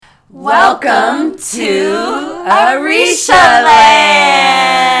Welcome to Arisha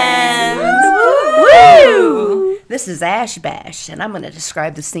Land! Woo! This is Ash Bash, and I'm going to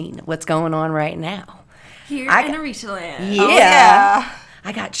describe the scene of what's going on right now. Here in Arisha Land. Yeah. Oh, yeah.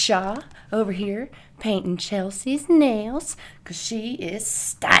 I got Shaw over here painting Chelsea's nails because she is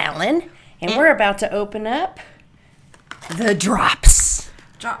styling. And we're about to open up the drops.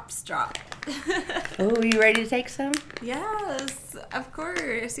 Drop. Oh, you ready to take some? Yes, of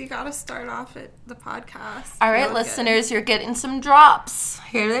course. You got to start off at the podcast. All right, listeners, you're getting some drops.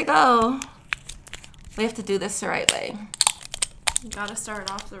 Here they go. We have to do this the right way. You got to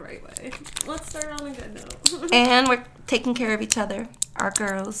start off the right way. Let's start on a good note. And we're taking care of each other, our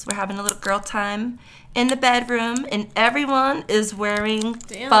girls. We're having a little girl time in the bedroom, and everyone is wearing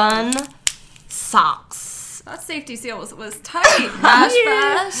fun socks. That safety seal was tight. Bash.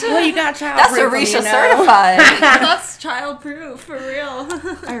 Well, you got child That's proof, Arisha certified. That's child-proof, for real.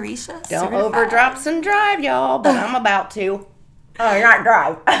 Arisha Don't certified. overdrops and drive, y'all, but I'm about to. Oh, not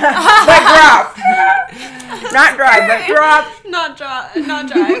drive. But drop. Not drive, but drop. Not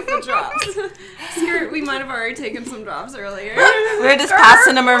drive, but drops. Skirt, we might have already taken some drops earlier. We're just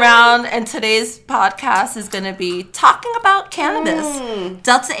passing them around, and today's podcast is going to be talking about cannabis,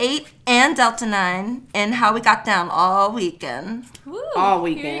 Delta 8 and Delta 9, and how we got down all weekend. Woo, All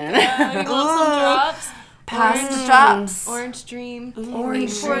weekend. Here you go. You want some drops? Pass the drops. Orange Dream.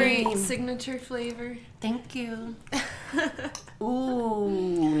 Orange Dream. Signature flavor. Thank you.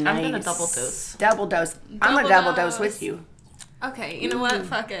 Ooh, I'm nice. going to double dose. Double dose. I'm going to double dose with you. Okay, you know what?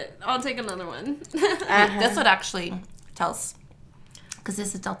 Fuck it. I'll take another one. That's what actually tells. Because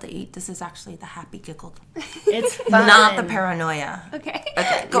this is Delta 8. This is actually the happy giggled. It's fun. Not the paranoia. Okay.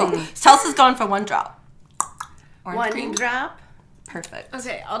 Okay, go. Chelsea's going for one drop. Orange One cream. drop. Perfect.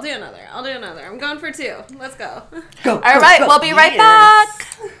 Okay, I'll do another. I'm going for two. Let's go. Go. All right, we'll be right back.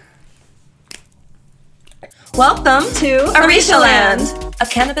 Welcome to Arisha Land, a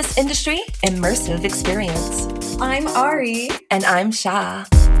cannabis industry immersive experience. I'm Ari. And I'm Sha.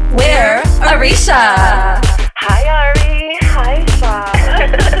 We're Arisha. Hi, Ari. Hi, Sha.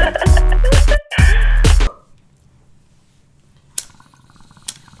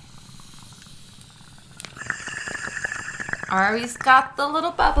 Ari's got the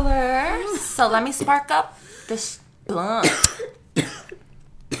little bubblers. So let me spark up this blunt.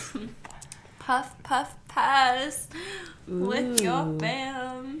 Puff, puff, pass with your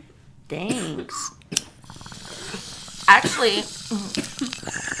bam. Thanks. Actually,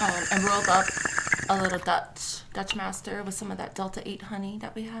 I rolled up a little Dutch Master with some of that Delta 8 honey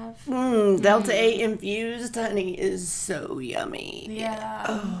that we have. Delta 8 infused honey is so yummy.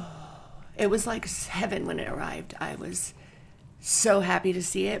 Yeah. It was like heaven when it arrived. I was so happy to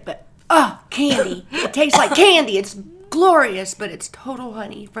see it, but candy. It tastes like candy. It's glorious, but it's total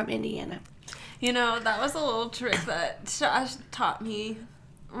honey from Indiana. You know, that was a little trick that Josh taught me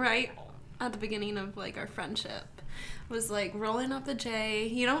right at the beginning of, like, our friendship. Was, like, rolling up the J.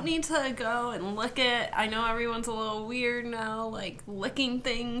 You don't need to go and lick it. I know everyone's a little weird now. Like, licking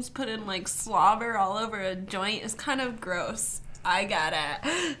things, putting, like, slobber all over a joint is kind of gross. I get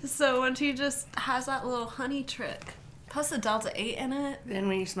it. So when she just has that little honey trick, plus the Delta 8 in it, Then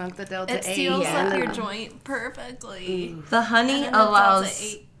when you smoke the Delta 8, it seals up your joint perfectly. The honey And then the Delta allows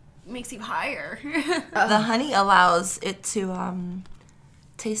 8 makes you higher. the honey allows it to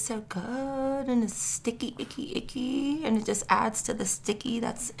taste so good, and it's sticky, icky, and it just adds to the sticky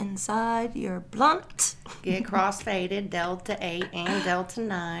that's inside your blunt. Get cross-faded, Delta 8 and Delta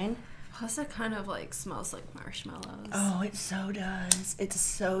 9. Plus it kind of like smells like marshmallows. Oh, it so does. It's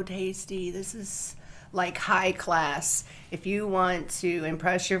so tasty. This is like high class. If you want to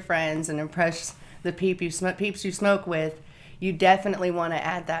impress your friends and impress the peeps you smoke with, you definitely want to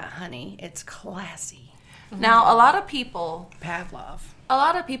add that honey. It's classy. Now, a lot of people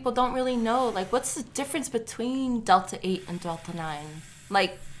don't really know, like, what's the difference between Delta 8 and Delta 9?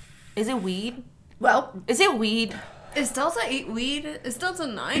 Like, is it weed? Well, Is it weed? Is Delta 8 weed? Is Delta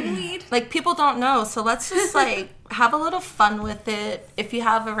 9 weed? Like, people don't know, so let's just, like, have a little fun with it. If you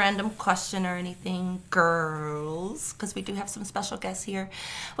have a random question or anything, girls, because we do have some special guests here.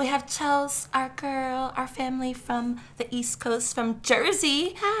 We have Chels, our girl, our family from the East Coast, from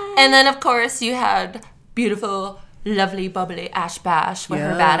Jersey. Hi. And then, of course, you had beautiful, lovely, bubbly Ash Bash with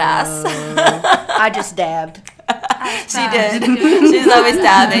her badass. I just dabbed. She did. She's always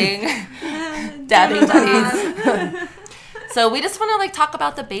dabbing. Dabbing buddies. So we just want to, like, talk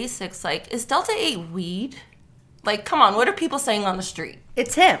about the basics. Like, is Delta 8 weed? Like, come on, what are people saying on the street?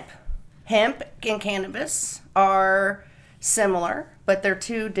 It's hemp. Hemp and cannabis are similar, but they're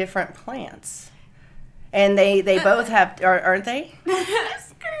two different plants. And they both have, aren't they?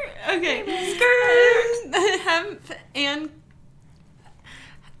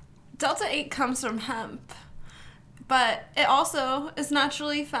 8 comes from hemp. But it also is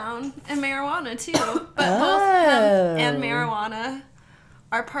naturally found in marijuana, too. But both hemp and marijuana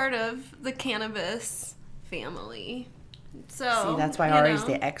are part of the cannabis family. So, See, that's why Ari's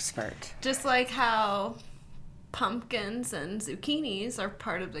the expert. just like how pumpkins and zucchinis are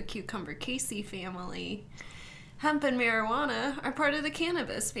part of the cucumber-caseae family, hemp and marijuana are part of the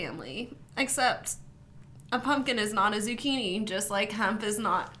cannabis family. Except a pumpkin is not a zucchini, just like hemp is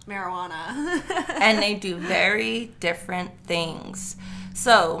not marijuana. And they do very different things.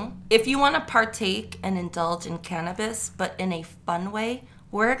 So, if you want to partake and indulge in cannabis, but in a fun way,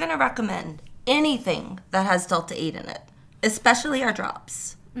 we're going to recommend anything that has Delta-8 in it, especially our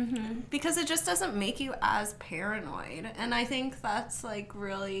drops. Because it just doesn't make you as paranoid. And I think that's, like,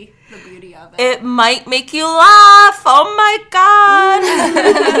 really the beauty of it. It might make you laugh. Oh my God.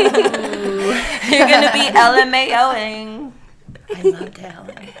 You're going to be LMAOing. I love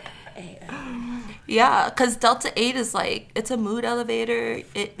telling. Yeah, because Delta-8 is like, it's a mood elevator.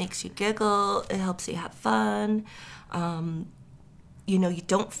 It makes you giggle. It helps you have fun. You know, you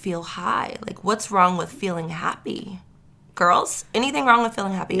don't feel high. Like, what's wrong with feeling happy? Girls, anything wrong with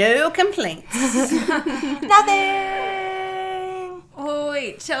feeling happy? No complaints. Nothing. Oh,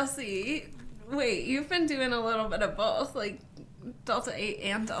 wait, Chelsea. Wait, you've been doing a little bit of both, like Delta-8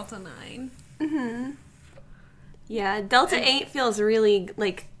 and Delta-9. Yeah, Delta-8 feels really,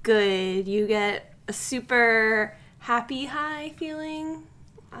 like, good. You get a super happy high feeling.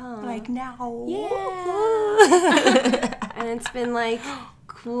 Like now. Yeah. And it's been, like,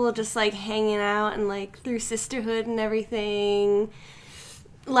 cool just, like, hanging out and, like, through sisterhood and everything.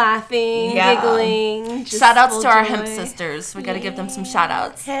 Laughing, Yeah. giggling. Just Shout outs full to our joy. hemp sisters. We got to give them some shout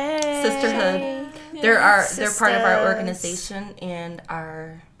outs. Hey. Sisterhood. They're part of our organization and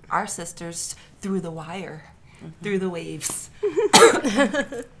our sisters through the wire, through the waves.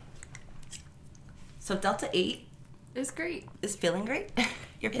 So Delta-8 It's great. is feeling great.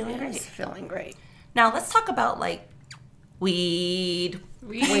 You're feeling It's great. feeling great. Now let's talk about like weed.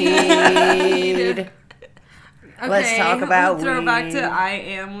 Weed. Let's talk about throw back weed. to I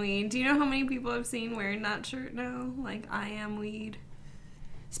am weed. Do you know how many people I've seen wearing that shirt now? Like, I am weed.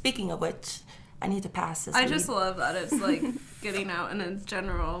 Speaking of which, I need to pass this. I weed. just love that it's like getting out in a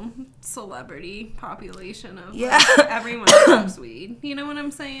general celebrity population of Yeah. like, everyone loves weed. You know what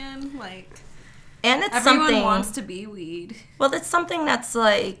I'm saying? Like, and it's everyone something. wants to be weed. Well, it's something that's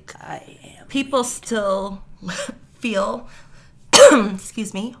like I am. people still feel.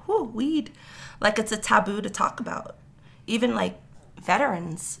 Excuse me. Whoo, weed. Like it's a taboo to talk about. Even like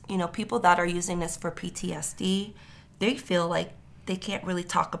veterans, you know, people that are using this for PTSD, they feel like they can't really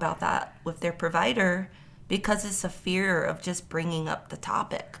talk about that with their provider because it's a fear of just bringing up the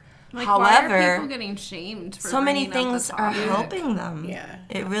topic. Like, why are However, people getting shamed for so many bringing up the things are topic? helping them. Yeah.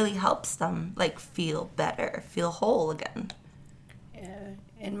 It really helps them like feel better, feel whole again.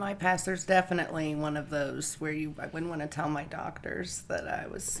 In my past, there's definitely one of those where I wouldn't want to tell my doctors that I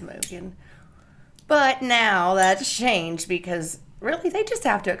was smoking. But now that's changed because really they just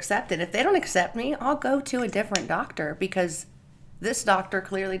have to accept it. If they don't accept me, I'll go to a different doctor because this doctor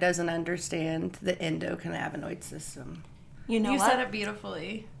clearly doesn't understand the endocannabinoid system. You know You what? said it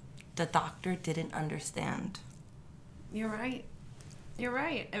beautifully. The doctor didn't understand. You're right. You're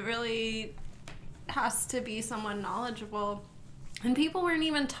right. It really has to be someone knowledgeable. And people weren't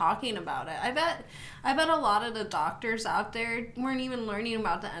even talking about it. I bet a lot of the doctors out there weren't even learning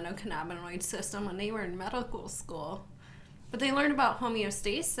about the endocannabinoid system when they were in medical school. But they learned about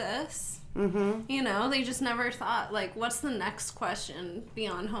homeostasis. Mm-hmm. You know, they just never thought, like, what's the next question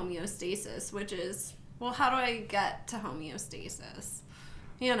beyond homeostasis? Which is, well, how do I get to homeostasis?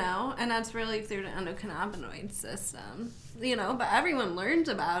 You know, and that's really through the endocannabinoid system. You know, but everyone learned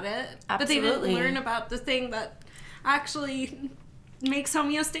about it. But they Absolutely. didn't learn about the thing that actually makes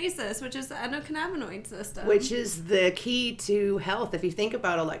homeostasis, which is the endocannabinoid system. Which is the key to health. If you think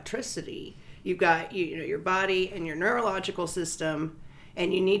about electricity, you've got your body and your neurological system,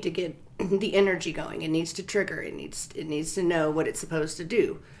 and you need to get the energy going. It needs to trigger. It needs to know what it's supposed to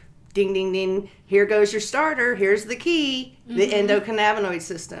do. Ding, ding, ding. Here goes your starter. Here's the key, the endocannabinoid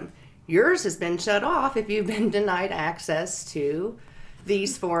system. Yours has been shut off if you've been denied access to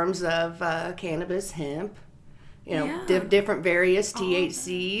these forms of cannabis, hemp, different various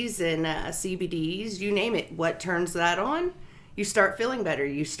THCs and CBDs, you name it. What turns that on? You start feeling better.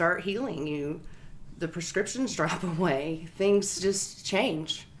 You start healing. The prescriptions drop away. Things just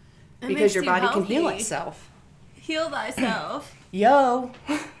change because makes your you body can heal healthy. itself. Heal thyself. Yo.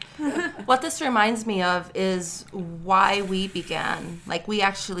 What this reminds me of is why we began. Like, we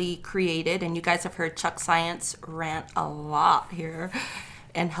actually created, and you guys have heard Chuck Science rant a lot here,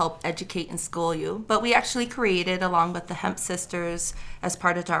 and help educate and school you. But we actually created, along with the Hemp Sisters, as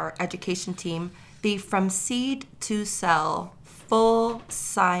part of our education team, the From Seed to Sell Full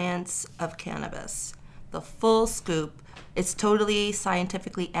Science of Cannabis. The full scoop. It's totally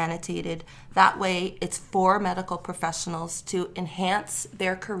scientifically annotated. That way, it's for medical professionals to enhance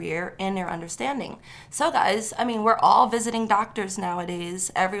their career and their understanding. So guys, I mean, we're all visiting doctors nowadays.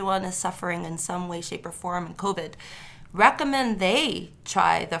 Everyone is suffering in some way, shape, or form in COVID. Recommend they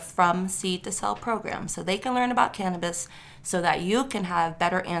try the From Seed to Sell program so they can learn about cannabis so that you can have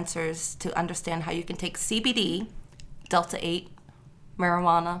better answers to understand how you can take CBD, Delta-8,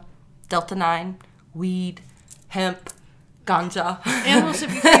 marijuana, Delta-9, weed, hemp, ganja. And we'll ship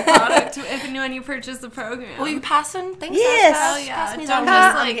you free product if and when you purchase the program. Will you pass them? Thanks, Yes. Sasha. Oh yeah, Pass me don't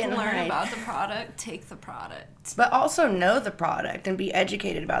that. just I'm like getting learn hyped. about the product, take the product. But also know the product and be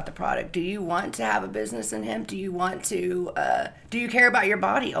educated about the product. Do you want to have a business in hemp? Do you want to, do you care about your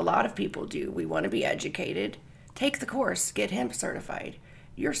body? A lot of people do. We want to be educated. Take the course. Get hemp certified.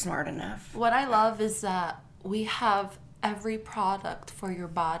 You're smart enough. What I love is that we have every product for your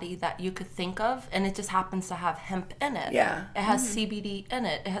body that you could think of, and it just happens to have hemp in it. Yeah. It has CBD in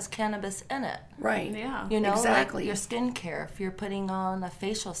it. It has cannabis in it. Right. Yeah. You know, Exactly. like your skincare, if you're putting on a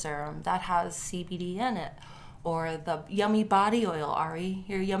facial serum, that has CBD in it. Or the Yummy Body Oil, Ari,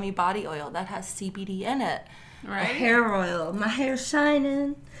 your Yummy Body Oil, that has CBD in it. Right? Hair oil, my hair's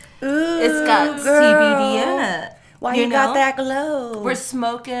shining. Ooh, It's got CBD in it. Why you got that glow? We're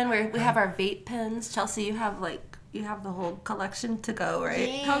smoking. We have our vape pens. Chelsea, you have the whole collection to go, right?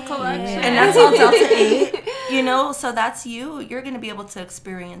 Whole collection. And that's all Delta-8. You know, so that's you. You're going to be able to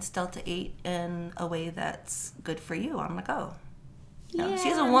experience Delta-8 in a way that's good for you on the go. You know,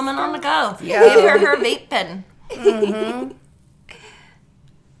 she's a woman on the go. Yeah. Give her vape pen.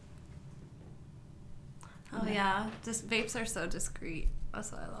 Oh yeah, just vapes are so discreet.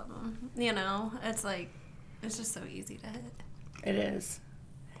 That's why I love them. You know, it's like it's just so easy to hit. It is.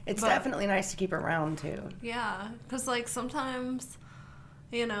 It's But- definitely nice to keep around too. Yeah, because like sometimes,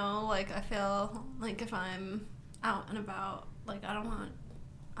 you know, like I feel like if I'm out and about, like I don't want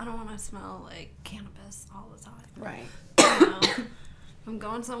to smell like cannabis all the time. Right. You know, if I'm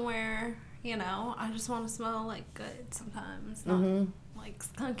going somewhere, you know, I just want to smell like good sometimes, not like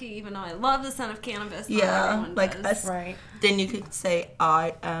skunky. Even though I love the scent of cannabis, not Yeah, everyone like does. us. Right. Then you could say,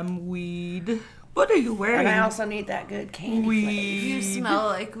 I am weed. What are you wearing? And I also need that good candy Weed. If you smell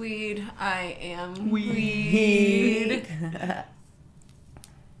like weed, I am Weed. flavor.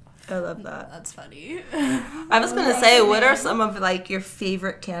 I love that. That's funny. I was going to say, what are some of like your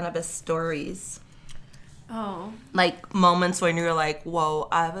favorite cannabis stories? Oh, Like moments when you're like, whoa,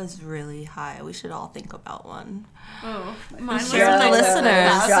 I was really high. We should all think about one. mine was Share with the like a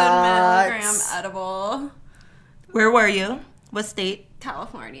listeners. 1,000 milligram Shots. edible. Where were you? What state?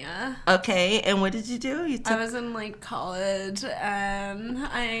 California. Okay, and what did you do? You I took. was in like college and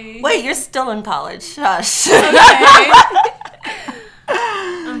I Wait, you're still in college. Shush.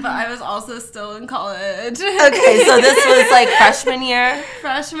 but I was also still in college. Okay, so this was like freshman year.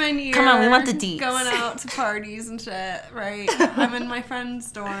 Freshman year. Come on, we want the deets. Going out to parties and shit, right? I'm in my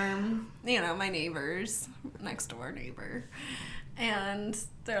friend's dorm, you know, my neighbors, next door neighbor. And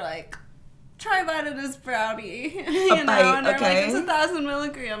they're like, try a bite of this brownie. You know, bite, and they're okay. like, it's 1,000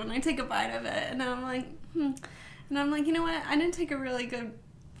 milligram. And I take a bite of it. And I'm like, And I'm like, you know what? I didn't take a really good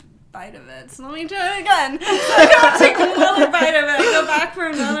bite of it, so let me try it again. So I go take another bite of it. I go back for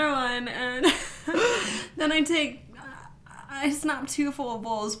another one, and then I snap 2 full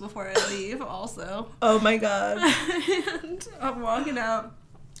bowls before I leave. Also, Oh my god. and I'm walking out,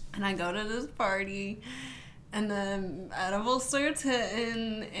 and I go to this party, and then edible starts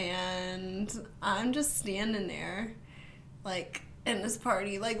hitting, and I'm just standing there, like. In this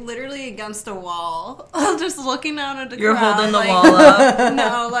party, like literally against a wall, just looking out at the You're crowd. holding the like, wall up.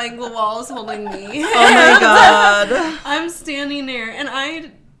 No, like the wall is holding me. Oh my god. I'm standing there, and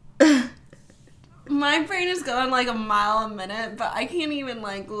my brain is going like a mile a minute, but I can't even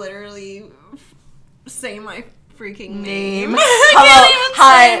like literally say my freaking name. Hello.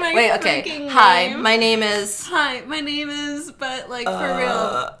 Hi. my Wait. Okay. freaking Hi. name. My name is. Hi, my name is. But like for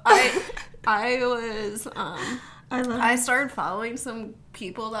real, I was I started following some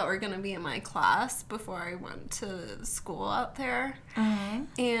people that were going to be in my class before I went to school out there.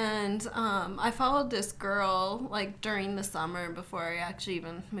 And I followed this girl like during the summer before I actually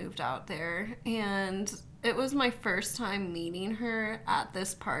even moved out there. And it was my first time meeting her at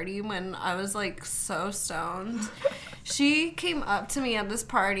this party when I was like so stoned. She came up to me at this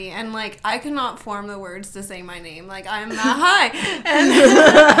party and like I could not form the words to say my name. Like I'm that high.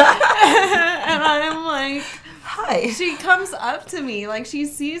 And I'm like, Hi. Hi. She comes up to me, like she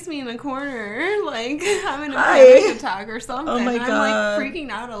sees me in a corner, like having a Hi. panic attack or something. Oh my I'm God. like freaking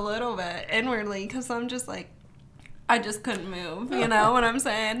out a little bit inwardly because I'm just like, I just couldn't move. You know what I'm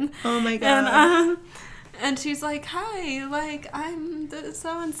saying? Oh my God. And she's like, "Hi, like I'm the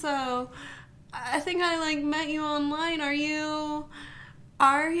so and so. I think I like met you online. Are you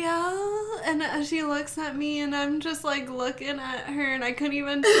Ariel?" And she looks at me, and I'm just like looking at her, and I couldn't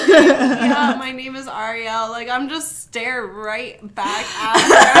even say, "Yeah, my name is Ariel." Like I'm just stare right back at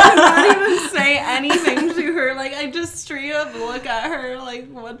her. I not even say anything to her. Like I just straight up look at her, like,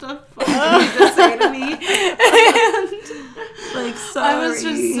 "What the fuck did you just say to me?" And Like, sorry. I was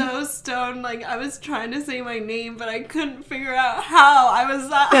just so stoned. Like I was trying to say my name, but I couldn't figure out how I was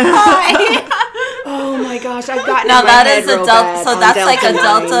that high. Oh my gosh, I've gotten Now in my that head is a real Delta, bad so on that's like a 9.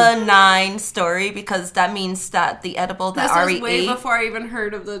 Delta 9 story because that means that the edible that This Ari was way ate. before I even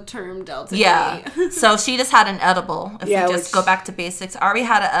heard of the term Delta Yeah. 8. So she just had an edible. If Yeah, we just which- go back to basics, Ari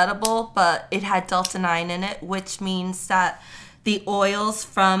had an edible, but it had Delta 9 in it, which means that the oils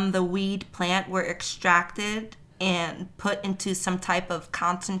from the weed plant were extracted and put into some type of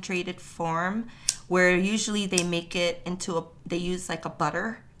concentrated form where usually they make it into they use like a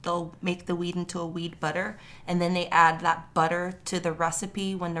butter. They'll make the weed into a weed butter, and then they add that butter to the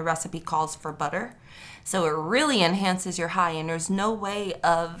recipe when the recipe calls for butter. So it really enhances your high, and there's no way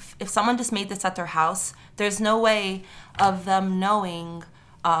of, if someone just made this at their house, there's no way of them knowing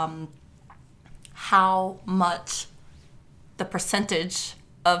how much the percentage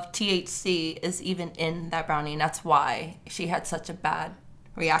of THC is even in that brownie, and that's why she had such a bad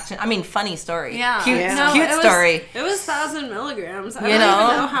reaction. I mean, funny story. Yeah. Cute, Yeah. cute story. It was 1,000 milligrams. I You don't know?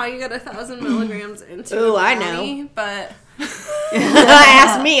 even know how you get 1,000 milligrams into Ooh, a I brownie, but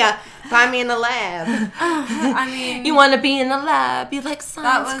Ask me, find me in the lab. I mean, You want to be in the lab. You like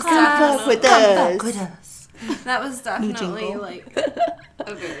science was class. Come fuck with Come us. fuck with us. that was definitely jingle. like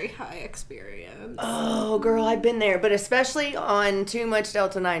a very high experience. Oh, girl, I've been there, but especially on too much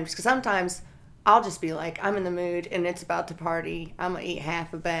Delta 9, because sometimes I'll just be like, I'm in the mood and it's about to party. I'm going to eat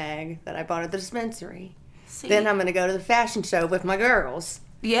half a bag that I bought at the dispensary. See? Then I'm going to go to the fashion show with my girls.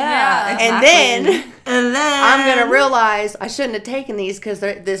 Yeah, Yeah. And exactly. then and then I'm going to realize I shouldn't have taken these because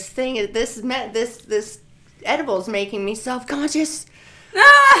this edible is making me self-conscious.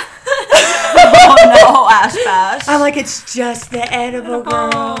 oh no, Ash Bash. I'm like, it's just the edible,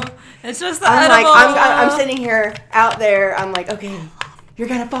 girl. It's just the I'm like, edible. I'm sitting here out there. I'm like, okay, you're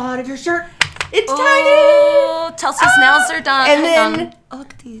gonna fall out of your shirt. It's tiny. Oh, Chelsea's nails are done. And Hang then- on. Oh,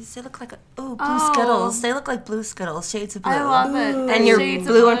 look at these. They look like blue Oh. Skittles. They look like blue Skittles, shades of blue. I love it. And your Shades of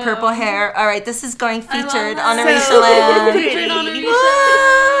blue and purple hair. All right, this is going I love featured it. on So Arisha Land. Featured on pretty.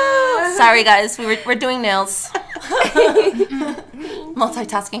 Arisha. Sorry, guys, we're doing nails.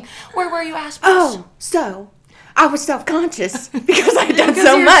 Multitasking. Where were you, Ash? Oh, so I was self-conscious because I'd done Because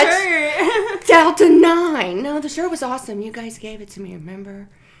so your much. shirt. Delta 9. No, the shirt was awesome. You guys gave it to me, remember?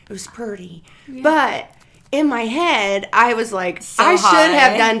 It was pretty. But in my head, I was like, I should high.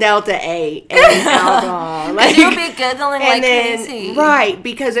 have done Delta 8 and alcohol. Like, You'll be giggling like and then, crazy. right,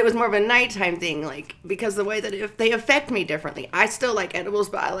 because it was more of a nighttime thing, like, because the way that they affect me differently. I still like edibles,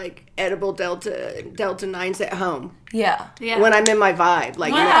 but I like edible Delta 9s at home Yeah. Yeah. when I'm in my vibe.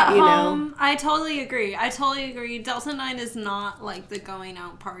 Like, When at you know. home, I totally agree. Delta 9 is not like the going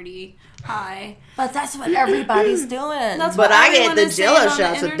out party high. But that's what everybody's doing. That's But what I get everyone the is saying Jell-O on the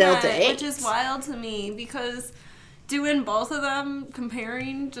shots with Delta internet, 8s. which is wild to me because doing both of them,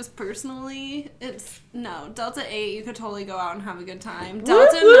 comparing just personally, it's no Delta 8. You could totally go out and have a good time.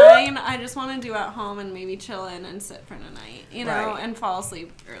 Delta 9, I just want to do at home and maybe chill in and sit for the night, you know, Right. and fall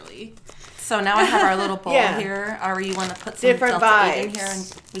asleep early. So now I have our little bowl Yeah. here. Ari, you want to put some Different Delta 8 in vibes. here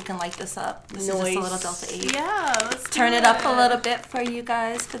and we can light this up. This is just a Noise. little Delta 8. Yeah, let's Turn it up a little bit for you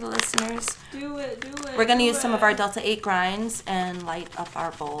guys, for the listeners. Do it. We're going to use some of our Delta 8 grinds and light up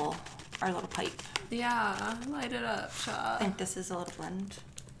our bowl, our little pipe. Yeah, light it up, I shot. think this is a little blend.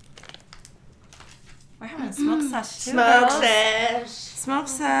 We're having a smoke sesh too, Smoke girls. sesh. Smoke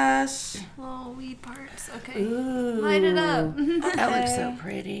sesh. Little weed parts. Okay. Ooh. Light it up. That looks so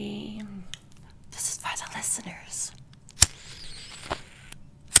pretty. This is for the listeners.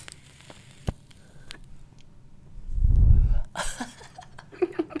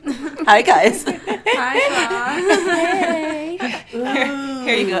 Hi, guys. Hi, Shaw.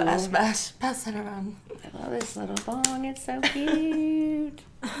 Here you go, Ash Bash. Pass that around. I love this little bong. It's so cute.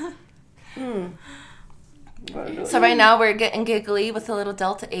 So right now we're getting giggly with a little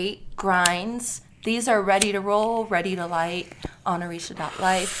Delta 8 grinds. These are ready to roll, ready to light on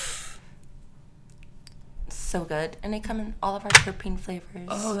Arisha.life. so good. And they come in all of our terpene flavors.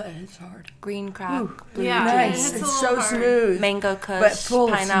 Oh, that is hard. Green crack, blue Yeah. Nice. It's a It's little so hard. smooth. mango But kush, full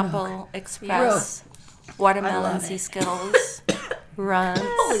of pineapple smoke. express, I watermelon love sea it. skittles, runs,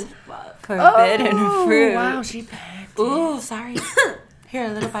 Fuck. forbidden fruit. Wow, she packed. Ooh, sorry. Here,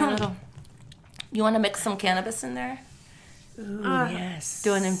 little by little. You want to mix some cannabis in there? Ooh, yes.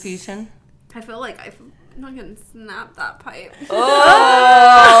 Do an infusion? I feel like I fucking snapped that pipe.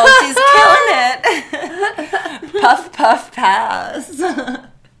 Oh, she's killing it. Puff, puff, pass.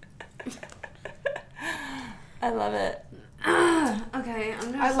 I love it. Okay,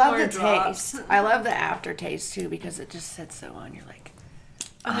 I'm gonna I love the taste. I love the aftertaste too because it just sits so on. You're like,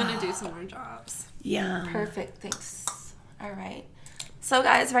 I'm gonna do some more drops. yum. Perfect, thanks. All right. So,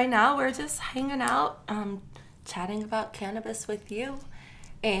 guys, right now we're just hanging out, chatting about cannabis with you.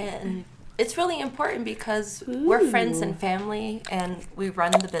 And it's really important because we're friends and family and we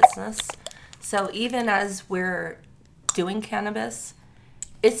run the business. So, even as we're doing cannabis,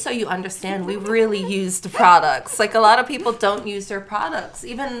 it's so you understand we really use the products. Like, a lot of people don't use their products.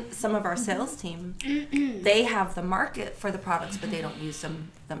 Even some of our sales team, they have the market for the products, but they don't use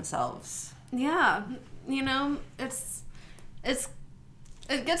them themselves. Yeah, you know,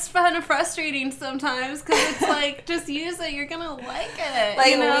 it gets kind of frustrating sometimes because it's like, just use it, you're gonna like it.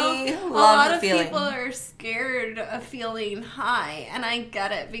 Like, you know, we a love lot the of feeling. people are scared of feeling high, and I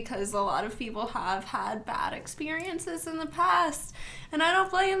get it because a lot of people have had bad experiences in the past, and I don't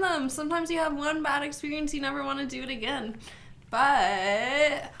blame them. Sometimes you have one bad experience, you never want to do it again.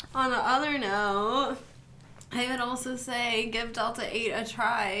 But on the other note, I would also say give Delta 8 a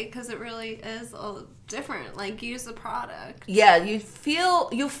try because it really is different. Like, use the product. Yeah, you feel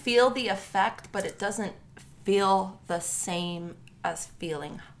the effect, but it doesn't feel the same as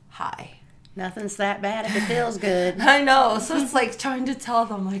feeling high. Nothing's that bad if it feels good. I know. So it's like trying to tell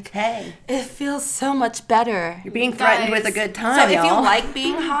them, like, Hey, it feels so much better. you're being threatened Guys, with a good So time, if y'all. you like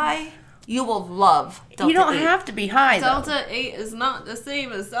being high, you will love Delta you don't 8. have to be high though. Delta 8 is not the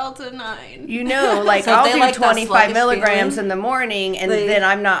same as Delta 9. You know, like So I'll they do like that 25 sluggish milligrams feeling? in the morning, and Like, then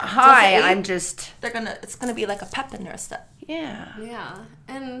I'm not high. 8? I'm just It's gonna be like a pep in their step. yeah. Yeah,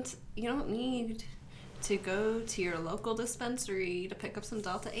 and you don't need to go to your local dispensary to pick up some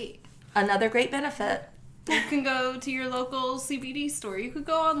Delta 8. Another great benefit. You can go to your local CBD store. You could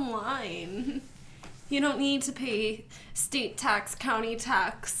go online. You don't need to pay state tax, county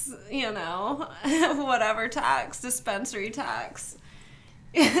tax, you know, whatever tax, dispensary tax.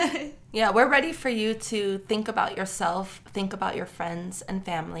 Yeah, we're ready for you to think about yourself, think about your friends and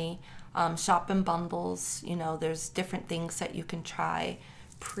family, shop in bundles. You know, there's different things that you can try.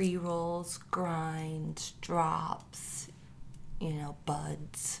 Pre-rolls, grind, drops, you know,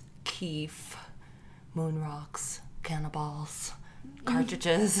 buds, keef, moon rocks, cannaballs,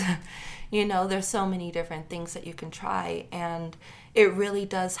 cartridges. You know, there's so many different things that you can try, and it really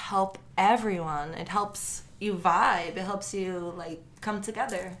does help everyone. It helps you vibe. It helps you, like, come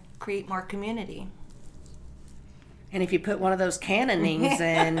together, create more community. And if you put one of those cannonings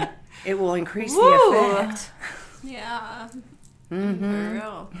in, it will increase Woo. the effect. Yeah. Mm-hmm. For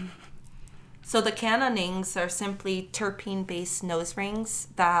real. So the cannonings are simply terpene-based nose rings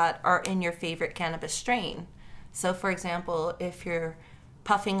that are in your favorite cannabis strain. So, for example, if you're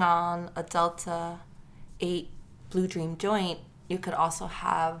puffing on a Delta 8 Blue Dream joint, you could also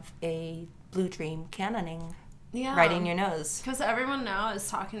have a Blue Dream cannoning Yeah. right in your nose. Because everyone now is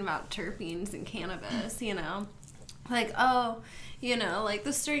talking about terpenes and cannabis, you know? Like, oh, you know, like,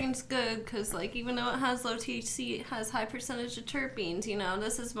 the strain's good because, like, even though it has low THC, it has high percentage of terpenes, you know?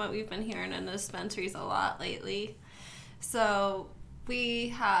 This is what we've been hearing in the dispensaries a lot lately. So we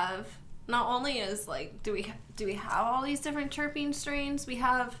have, not only is, like, do we have all these different terpene strains, we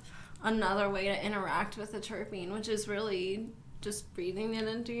have another way to interact with the terpene, which is really just breathing it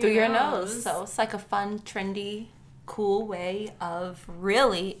into your Through your nose. So it's like a fun, trendy, cool way of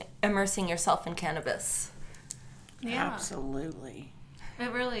really immersing yourself in cannabis. Yeah. Absolutely.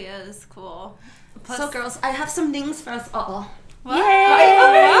 It really is cool. Plus, So, girls, I have some things for us all. what?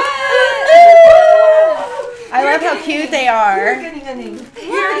 I love how cute they are. Getting a ning.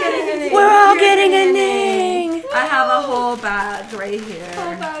 You're getting a ning. We're all getting a ning. I have a whole bag right here.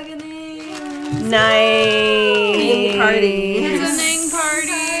 Nice. Ning party. It's a Ning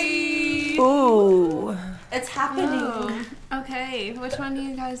party. Ooh. It's happening. Oh, okay, which one do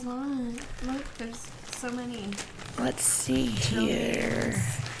you guys want? Look, there's so many. Let's see here.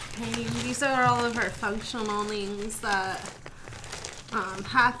 Hey, these are all of our functional nings that.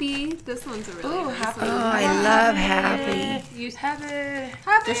 Happy. This one's a really nice Happy. one. Oh, I love happy. You Happy.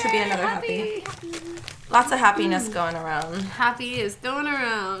 happy. There should be another happy. Lots of happiness going around. Happy is going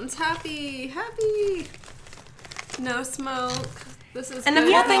around. Happy. No smoke. This is And the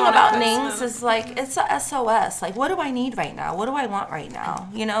good. cool thing No about smoke. Nings is like it's a SOS. Like, what do I need right now? What do I want right now?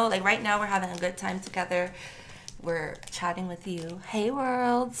 You know, like right now we're having a good time together. We're chatting with you. Hey,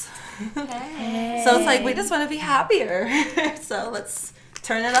 worlds. Hey. So it's like we just want to be happier. So let's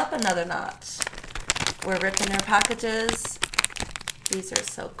turn it up another notch. We're ripping our packages. These are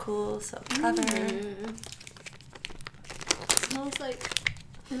so cool, so clever. Smells like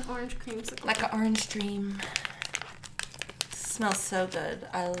an orange creamsicle. Like an orange dream. Smells so good.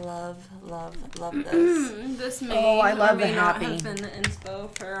 I love, love, love this. This may I love or may the not happy. have been the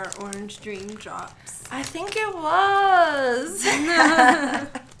inspo for our orange dream drops. I think it was.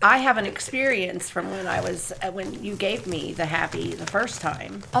 I have an experience from when you gave me the happy the first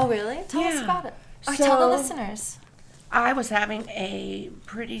time. Oh, really? Tell us Yeah. about it. Or tell the So- listeners. I was having a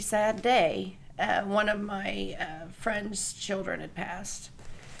pretty sad day. One of my friend's children had passed.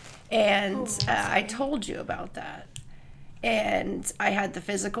 And I told you about that. And I had the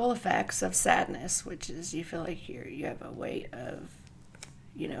physical effects of sadness, which is you feel like you have a weight of,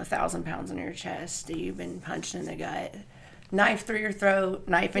 1,000 pounds on your chest. You've been punched in the gut, knife through your throat,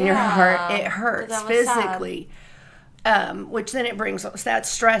 knife in your heart. It hurts that was sad. physically. Which then that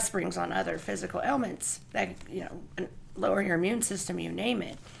stress brings on other physical ailments that, lower your immune system, you name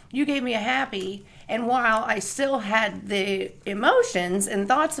it. You gave me a happy, and while I still had the emotions and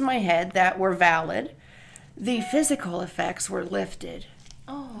thoughts in my head that were valid, the physical effects were lifted.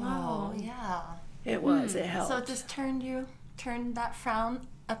 Oh, yeah. It helped. So it just turned that frown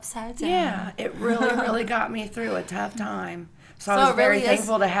upside down. Yeah, it really, really got me through a tough time. So I So was it very really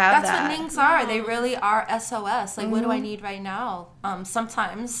thankful to have that's that. what Nings are. They really are SOS. Like, what do I need right now?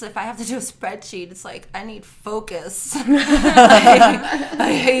 Sometimes if I have to do a spreadsheet, it's like, I need focus.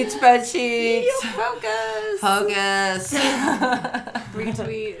 I hate spreadsheets. Focus.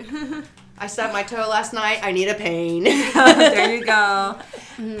 Retweet. I stubbed my toe last night. I need a pain. There you go.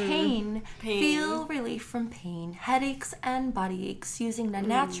 Pain. Feel relief from pain, headaches, and body aches using the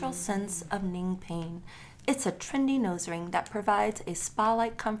natural sense of Ning Pain. It's a trendy nose ring that provides a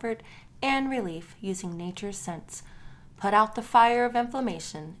spa-like comfort and relief using nature's scents. Put out the fire of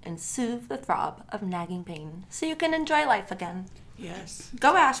inflammation and soothe the throb of nagging pain so you can enjoy life again. Yes.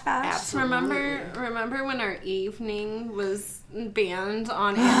 Go Ash Bash. Absolutely. Remember when our evening was banned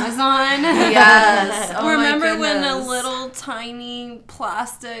on Amazon? Yes. Oh my Remember when a goodness. little tiny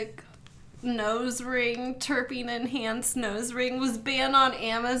plastic nose ring, terpene enhanced nose ring, was banned on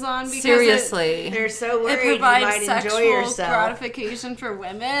Amazon because Seriously. They're so it worried you provides might sexual enjoy yourself. gratification for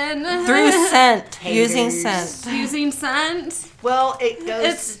women Through scent. Haters. Using scent. using scent. Well, it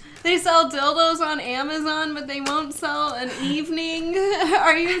goes. They sell dildos on Amazon, but they won't sell an evening.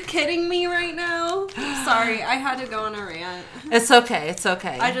 Are you kidding me right now? Sorry, I had to go on a rant. It's okay. It's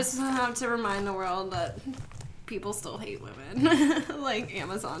okay. I just have to remind the world that people still hate women. Like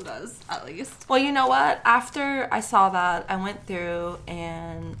Amazon does, at least. Well, you know what? After I saw that, I went through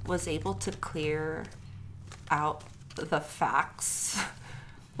and was able to clear out the facts.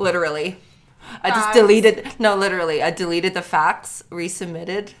 Literally. I just Facts. literally. I deleted the facts,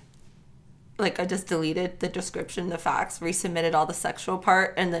 resubmitted. Like, I just deleted the description, the facts, resubmitted all the sexual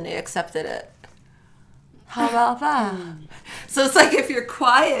part, and then they accepted it. How about that? So it's like if you're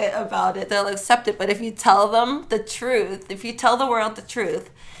quiet about it, they'll accept it. But if you tell them the truth, if you tell the world the truth,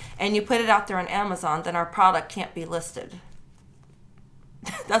 and you put it out there on Amazon, then our product can't be listed.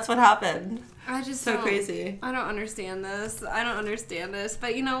 That's what happened. I just So don't- crazy. I don't understand this.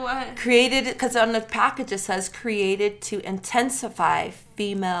 But you know what? Created, because on the package it says created to intensify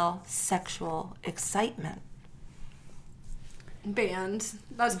female sexual excitement. Banned.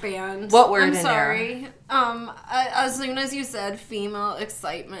 That's banned. What word I'm in there? sorry. As soon as you said female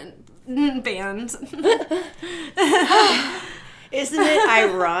excitement, banned. Isn't it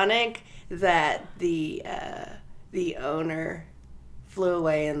ironic that the owner flew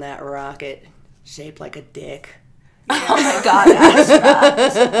away in that rocket shaped like a dick? Oh my God, Ash.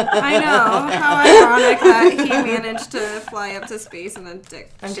 I know. How ironic that he managed to fly up to space in a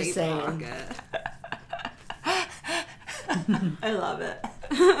dick I'm just shaped saying. rocket. I love it.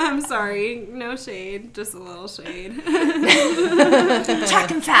 I'm sorry. No shade. Just a little shade.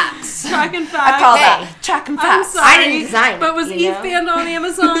 Tracking facts. Tracking facts. I call that tracking I'm facts. sorry. I didn't design it, But was you Eve know? banned on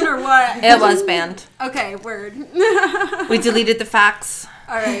Amazon or what? It was banned. Okay, word. We deleted the facts.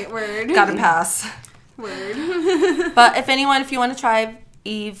 All right, word. Got to pass. Word. But if you want to try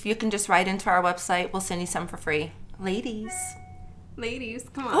Eve, you can just write into our website. We'll send you some for free. Ladies. Ladies,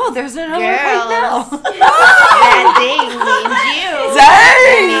 come on. Oh, there's another Girls. right now. That ding means you.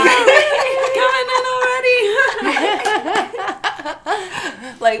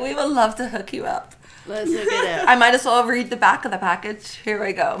 Dang! Like, we would love to hook you up. Let's look it up. I might as well read the back of the package. Here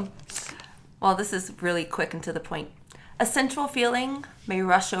we go. Well, this is really quick and to the point. A sensual feeling may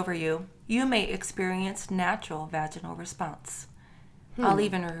rush over you. You may experience natural vaginal response. I'll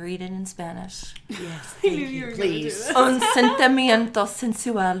even read it in Spanish. Yes, thank you. Please. Un sentimiento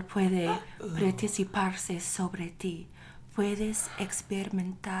sensual puede participarse sobre ti. Puedes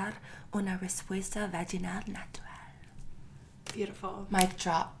experimentar una respuesta vaginal natural. Beautiful. Mic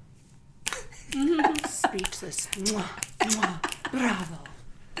drop. Speechless. Mwah, mwah. Bravo.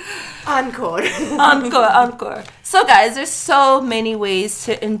 Encore. Encore. So guys, there's so many ways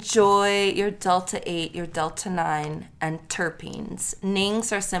to enjoy your Delta 8, your Delta 9, and terpenes.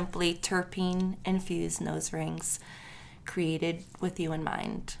 Nings are simply terpene-infused nose rings created with you in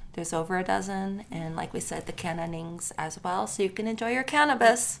mind. There's over a dozen, and like we said, the Canna Nings as well, so you can enjoy your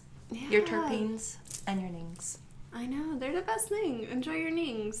cannabis, your terpenes, and your nings. I know, they're the best thing. Enjoy your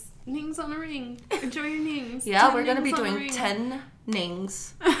nings. Nings on a ring. Enjoy your nings. Yeah, 10 we're going to be nings on a doing ring. 10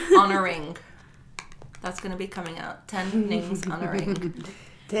 nings on a ring. That's going to be coming out. 10 nings on a ring.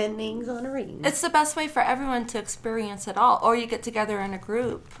 10 nings on a ring. It's the best way for everyone to experience it all. Or you get together in a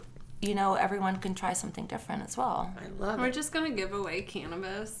group. You know, everyone can try something different as well. I love We're it. just gonna give away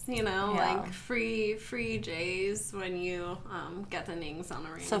cannabis, you know, Yeah. like free J's when you get the nings on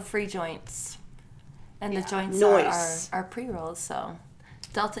a ring. So free joints. And Yeah. the joints Nice. are pre-rolls, so.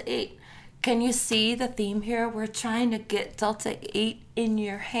 Delta 8. Can you see the theme here? We're trying to get Delta 8 in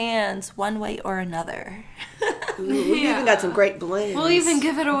your hands one way or another. Ooh, we even got some great blends. we'll even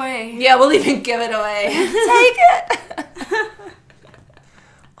give it away. Yeah, we'll even give it away. Take it!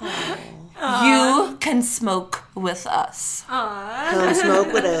 You can smoke with us. Aww. Come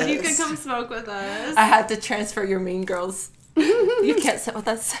smoke with us. You can come smoke with us. I had to transfer your Mean Girls. You can't sit with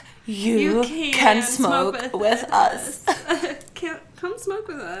us. You can smoke with us. Come smoke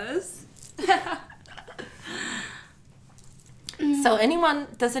with us. So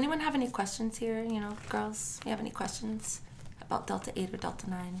does anyone have any questions here? You know, girls, you have any questions about Delta 8 or Delta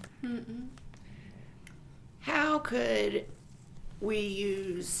 9? How could we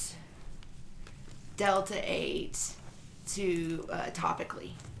use Delta 8 to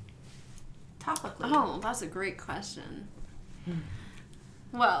topically? Topically. Oh, that's a great question.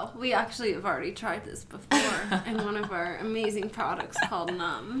 Well, we actually have already tried this before in one of our amazing products called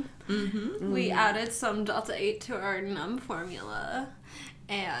Numb. We added some Delta 8 to our Numb formula,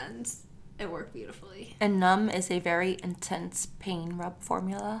 and it worked beautifully. And Numb is a very intense pain rub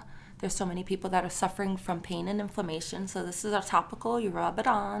formula. There's so many people that are suffering from pain and inflammation. So this is a topical. You rub it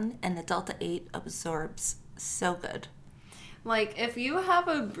on, and the Delta 8 absorbs so good. Like, if you have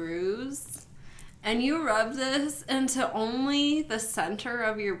a bruise and you rub this into only the center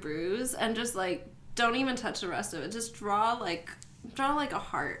of your bruise and just, like, don't even touch the rest of it. Just draw like a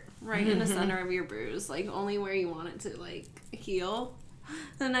heart right in the center of your bruise, like, only where you want it to, like, heal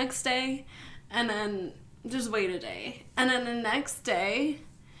the next day. And then just wait a day. And then the next day,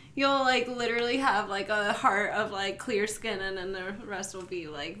 you'll, like, literally have, like, a heart of, like, clear skin, and then the rest will be,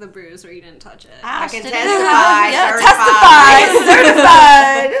 like, the bruise where you didn't touch it. I can did testify. Yeah,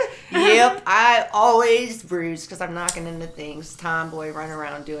 certified. Yep, I always bruise because I'm knocking into things. Tomboy running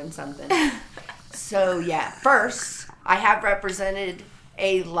around doing something. So yeah, first I have represented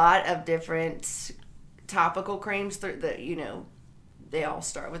a lot of different topical creams that they all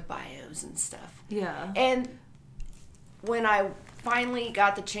start with bios and stuff. Yeah. And when I finally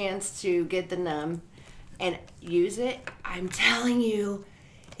got the chance to get the Numb and use it, I'm telling you,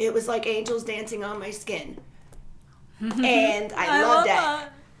 it was like angels dancing on my skin. And I loved that.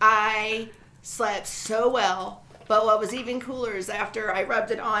 I slept so well. But what was even cooler is after I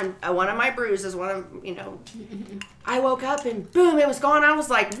rubbed it on one of my bruises, I woke up and boom, it was gone. I was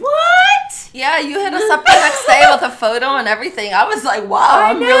like, what? Yeah, you hit us up the next day with a photo and everything. I was like, wow, I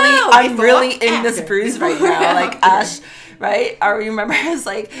I'm know. really Before, in this after. bruise right now. Like Ash, right? I remember I was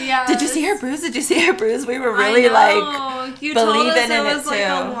like, Yes. did you see her bruise? Did you see her bruise? We were really like you told us believing in it it was like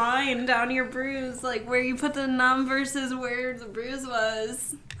a too. line down your bruise, like where you put the Numb versus where the bruise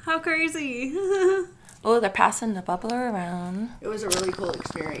was. How crazy. Oh, they're passing the bubbler around. It was a really cool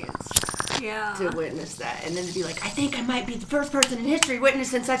experience Yeah. to witness that. And then to be like, I think I might be the first person in history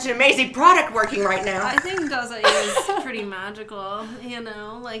witnessing such an amazing product working right now. I think Delta 8 is pretty magical,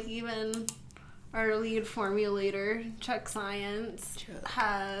 like even our lead formulator, Chuck Science,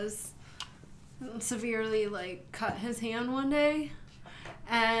 has severely, like, cut his hand one day,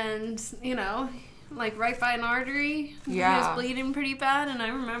 and, like, right by an artery, he Yeah. was bleeding pretty bad, and I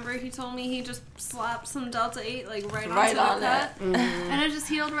remember he told me he just slapped some Delta 8, like, right Right onto on the cut, it. and it just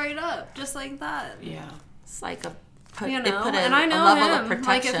healed right up, just like that. Yeah. It's like a You it know, put in and I a know level him. of Like,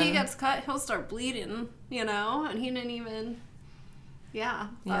 protection. if he gets cut, he'll start bleeding, you know? And he didn't even... Yeah,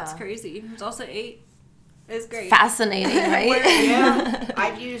 that's Yeah. crazy. He was also 8. It's great. Fascinating, right? Yeah,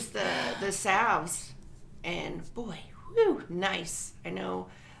 I've used the salves, and boy, whew, nice. I know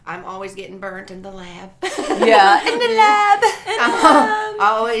I'm always getting burnt in the lab. Yeah, in the lab. I'm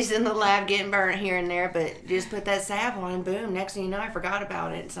always in the lab getting burnt here and there, but just put that salve on, and boom, next thing you know, I forgot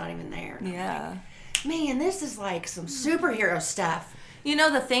about it. It's not even there. Yeah. Man, this is like some superhero stuff. You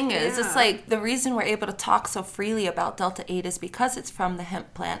know, the thing is, Yeah. it's like the reason we're able to talk so freely about Delta 8 is because it's from the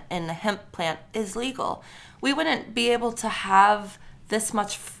hemp plant, and the hemp plant is legal. We wouldn't be able to have this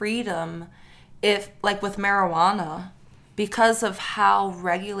much freedom if, like with marijuana, because of how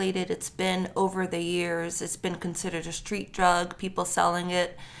regulated it's been over the years. It's been considered a street drug, people selling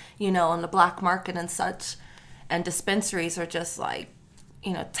it, you know, on the black market and such. And dispensaries are just like,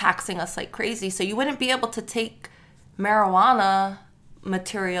 you know, taxing us like crazy. So you wouldn't be able to take marijuana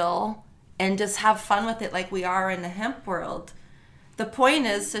material and just have fun with it like we are in the hemp world. The point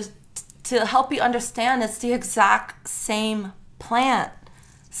is to help you understand it's the exact same plant.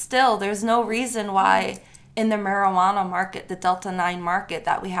 Still, there's no reason why in the marijuana market, the Delta 9 market,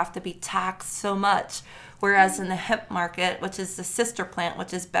 that we have to be taxed so much. Whereas in the hemp market, which is the sister plant,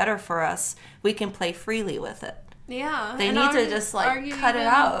 which is better for us, we can play freely with it. Yeah. They and need to just like cut it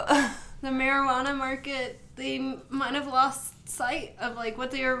out. The marijuana market, they might have lost sight of like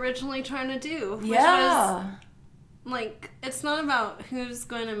what they were originally trying to do. Which was, like, it's not about who's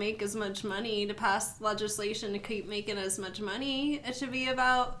going to make as much money to pass legislation to keep making as much money. It should be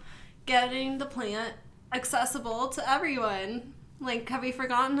about getting the plant accessible to everyone. Like, have we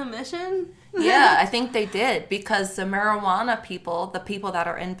forgotten the mission? Yeah, I think they did, because the marijuana people, the people that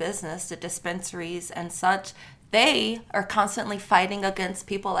are in business, the dispensaries and such, they are constantly fighting against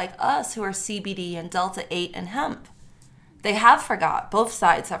people like us who are CBD and Delta 8 and hemp. They have forgot. Both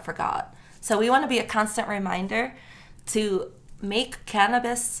sides have forgot. So we want to be a constant reminder to make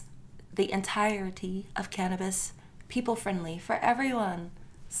cannabis, the entirety of cannabis, people friendly for everyone.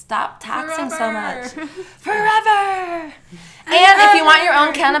 Stop taxing so much. Forever! And if you want your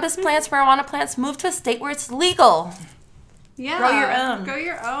own cannabis plants, marijuana plants, move to a state where it's legal. Yeah. Grow your own. Grow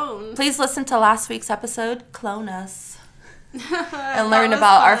your own. Please listen to last week's episode, Clone Us, and That learn was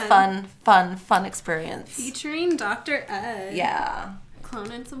about our fun experience. Featuring Dr. Ed. Yeah.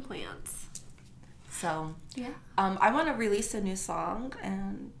 Cloning some plants. So, Yeah. I want to release a new song,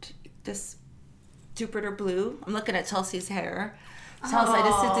 and this Jupiter Blue. I'm looking at Chelsea's hair. Chelsea, I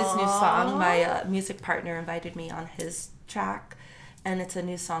just did this new song. My music partner invited me on his track, and it's a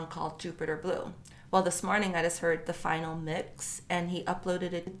new song called Jupiter Blue. Well, this morning I just heard the final mix, and he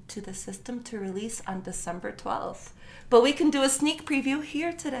uploaded it to the system to release on December 12th. But we can do a sneak preview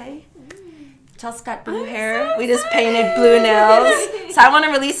here today. Chelsea got blue hair. We just painted blue nails. So I want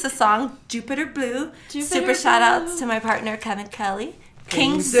to release the song Jupiter Blue. Super shout outs to my partner Kevin Kelly.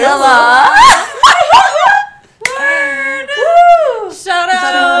 Kingzilla. Shout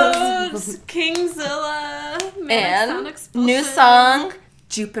out Kingzilla. And new song,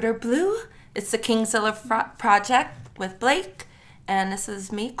 Jupiter Blue. It's the Kingzilla project with Blake. And this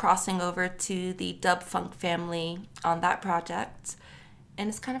is me crossing over to the Dub Funk family on that project. And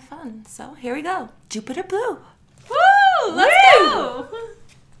it's kind of fun. So here we go. Jupiter Blue. Woo! Let's go!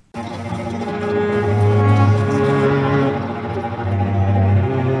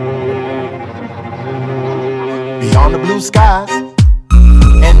 Beyond the blue skies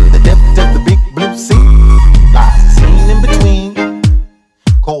and the depth of the big blue sea lies a scene in between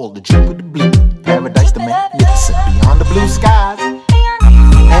called the Jupiter Blue, paradise the magnificent. Beyond the blue skies and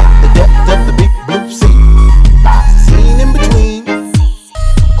the depth of the big blue sea lies a scene in between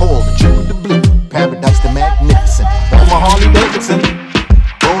called the Jupiter Blue, paradise the magnificent. On my Harley Davidson,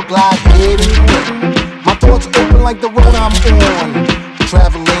 road glide heading west. My thoughts open like the road I'm on,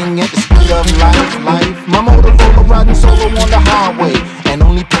 traveling at the speed of life. My Motorola riding solo on the highway, and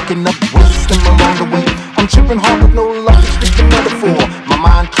only picking up wisdom along the way. I'm tripping hard with no luck, it's just a metaphor. My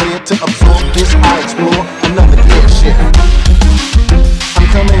mind clear to absorb this, I explore another gear shift. I'm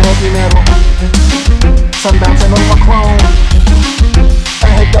coming heavy metal, sun bouncing on my chrome. I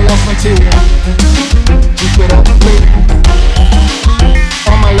hit the last frontier, Jupiter Blue.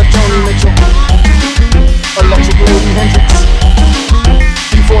 On my left, Joni Mitchell, electric Lady Hendrix.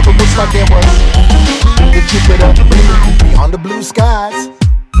 Before the woods like there was the Jupiter Blue. Beyond the blue skies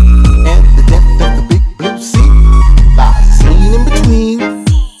and the depth of the big blue sea lies a scene in between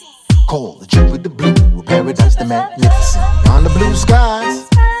called the Jupiter Blue, paradise the magnificent. Beyond the blue skies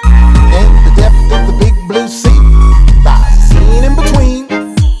and the depth of the big blue sea lies a scene in between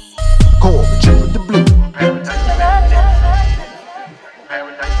called the Jupiter Blue, paradise the magnificent.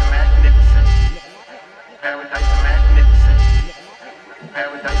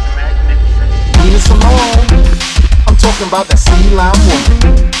 talking about that sea line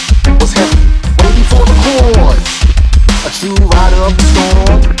woman. Was heavy, way before the chords. A true rider of the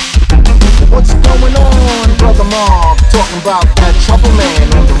storm. What's going on, Brother Marv? Talking about that trouble man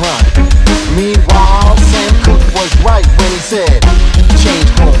on the run. Meanwhile, Sam Cooke was right when he said, change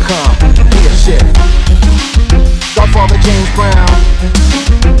gon' come, be a shift. Godfather James Brown,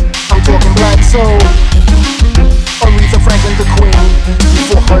 I'm talking black soul. Aretha Franklin the Queen,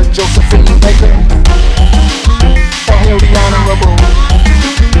 before her Josephine Baker. Or hail the Honorable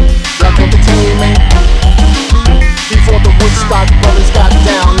Black Entertainment, before the Woodstock brothers got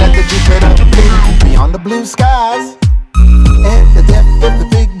down at the Jupiter Peak. Beyond the blue skies and the depth of the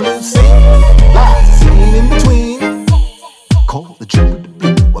big blue sea lies a scene in between, called the Jupiter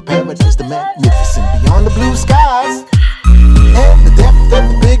Blue, a paradise the magnificent. Beyond the blue skies and the depth of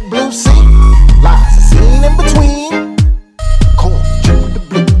the big blue sea lies a scene in between, called the Jupiter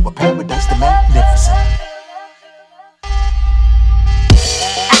Blue, a paradise the magnificent.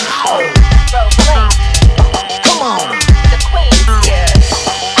 Come on. The Queen's here.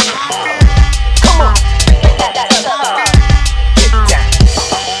 Come on. Bring that to the heart. Get down.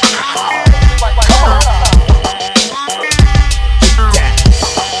 Come on. Down.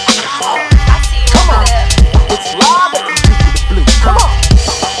 I see you over there. It's live at the Jupiter Blue. Come on.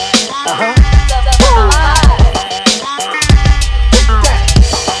 Uh-huh. Get down.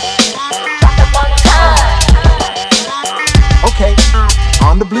 Rock it one time. Okay.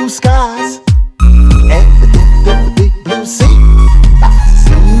 On the blue sky